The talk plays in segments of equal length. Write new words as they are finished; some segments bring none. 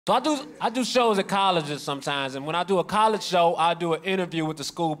So I do shows at colleges sometimes, and when I do a college show, I do an interview with the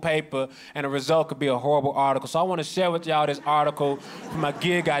school paper, and the result could be a horrible article. So I want to share with y'all this article from my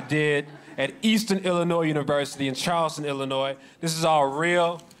gig I did at Eastern Illinois University in Charleston, Illinois. This is all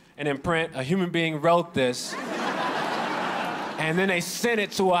real and in print. A human being wrote this, and then they sent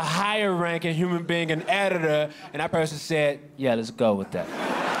it to a higher ranking human being, an editor, and that person said, yeah, let's go with that.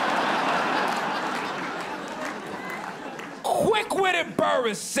 Quick-witted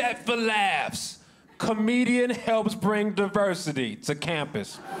Buress set for laughs. Comedian helps bring diversity to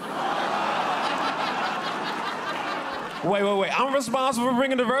campus. Wait. I'm responsible for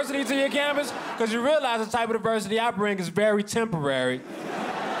bringing diversity to your campus? Because you realize the type of diversity I bring is very temporary.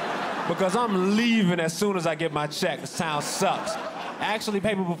 Because I'm leaving as soon as I get my check. This town sucks. Actually,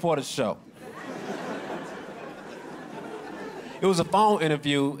 paper before the show. It was a phone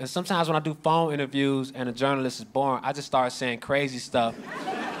interview, and sometimes when I do phone interviews and a journalist is boring, I just start saying crazy stuff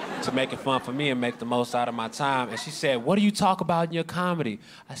to make it fun for me and make the most out of my time. And she said, what do you talk about in your comedy?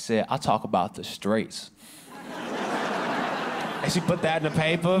 I said, I talk about the straights. And she put that in the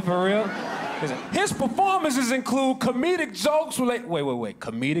paper, for real? His performances include comedic jokes related... Wait,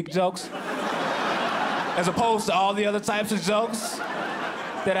 comedic jokes? As opposed to all the other types of jokes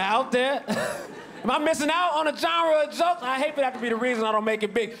that are out there? Am I missing out on a genre of jokes? I hate for that to be the reason I don't make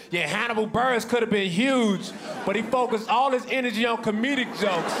it big. Yeah, Hannibal Buress could have been huge, but he focused all his energy on comedic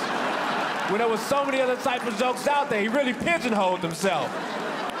jokes. When there was so many other types of jokes out there, he really pigeonholed himself.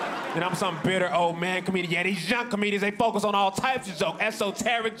 And I'm some bitter old man comedian. Yeah, these young comedians, they focus on all types of jokes,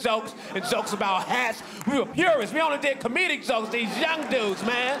 esoteric jokes and jokes about hats. We were purists. We only did comedic jokes, these young dudes,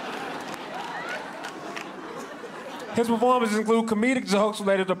 man. His performances include comedic jokes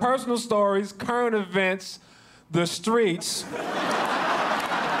related to personal stories, current events, the streets.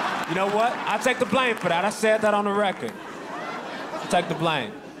 You know what? I take the blame for that. I said that on the record. I take the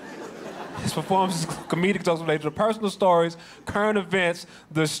blame. His performances include comedic jokes related to personal stories, current events,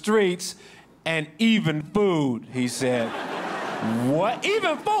 the streets, and even food, he said. What?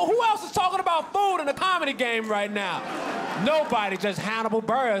 Even food? Who else is talking about food in the comedy game right now? Nobody, just Hannibal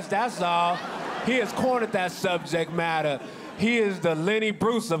Buress, that's all. He has cornered that subject matter. He is the Lenny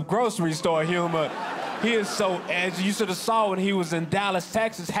Bruce of grocery store humor. He is so edgy. You should have saw when he was in Dallas,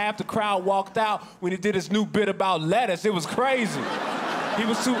 Texas, half the crowd walked out when he did his new bit about lettuce. It was crazy. He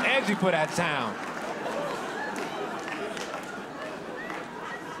was too edgy for that town.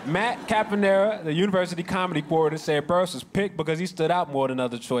 Matt Caponera, the university comedy coordinator, said Buress was picked because he stood out more than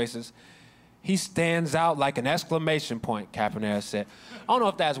other choices. He stands out like an exclamation point, Caponera said. I don't know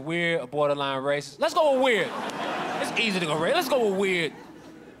if that's weird or borderline racist. Let's go with weird. It's easy to go racist. Let's go with weird.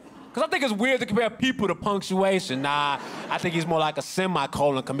 Because I think it's weird to compare people to punctuation. Nah, I think he's more like a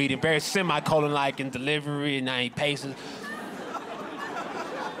semicolon comedian, very semicolon-like in delivery and 9 paces.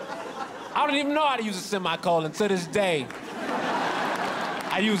 I don't even know how to use a semicolon to this day.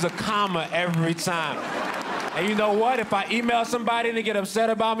 I use a comma every time. And you know what? If I email somebody and they get upset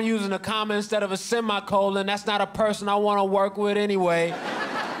about me using a comma instead of a semicolon, that's not a person I want to work with anyway.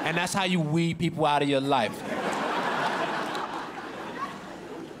 And that's how you weed people out of your life.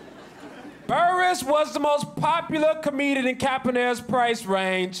 Buress was the most popular comedian in Caponera's price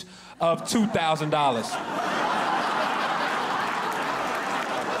range of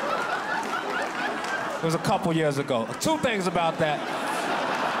 $2,000. It was a couple years ago. 2 things about that.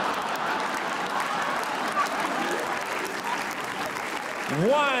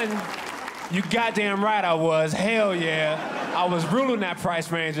 One, you goddamn right I was. Hell yeah. I was ruling that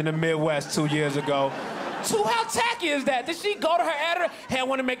price range in the Midwest 2 years ago. 2, how tacky is that? Did she go to her editor? Hey, I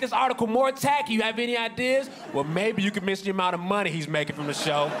want to make this article more tacky. You have any ideas? Well, maybe you could mention the amount of money he's making from the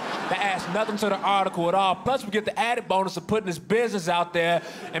show. That adds nothing to the article at all. Plus, we get the added bonus of putting his business out there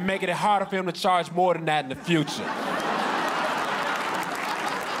and making it harder for him to charge more than that in the future.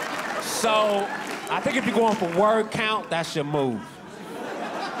 So, I think if you're going for word count, that's your move.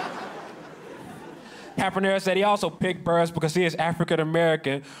 Caponera said he also picked Buress because he is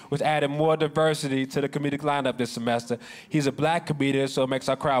African-American, which added more diversity to the comedic lineup this semester. He's a black comedian, so it makes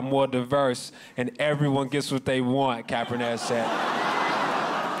our crowd more diverse, and everyone gets what they want, Caponera said.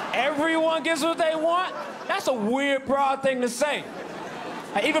 Everyone gets what they want? That's a weird, broad thing to say.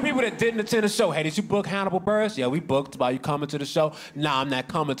 Like, even people that didn't attend the show, hey, did you book Hannibal Buress? Yeah, we booked. About you coming to the show? Nah, I'm not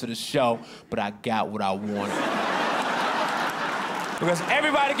coming to the show, but I got what I wanted. Because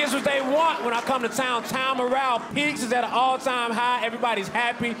everybody gets what they want when I come to town. Town morale peaks, is at an all-time high. Everybody's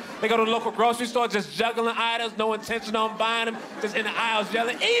happy. They go to the local grocery store just juggling items, no intention on buying them, just in the aisles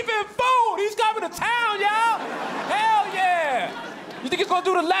yelling, even food! He's coming to town, y'all! Hell yeah! You think he's gonna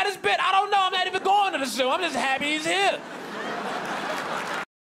do the lettuce bit? I don't know, I'm not even going to the show. I'm just happy he's here.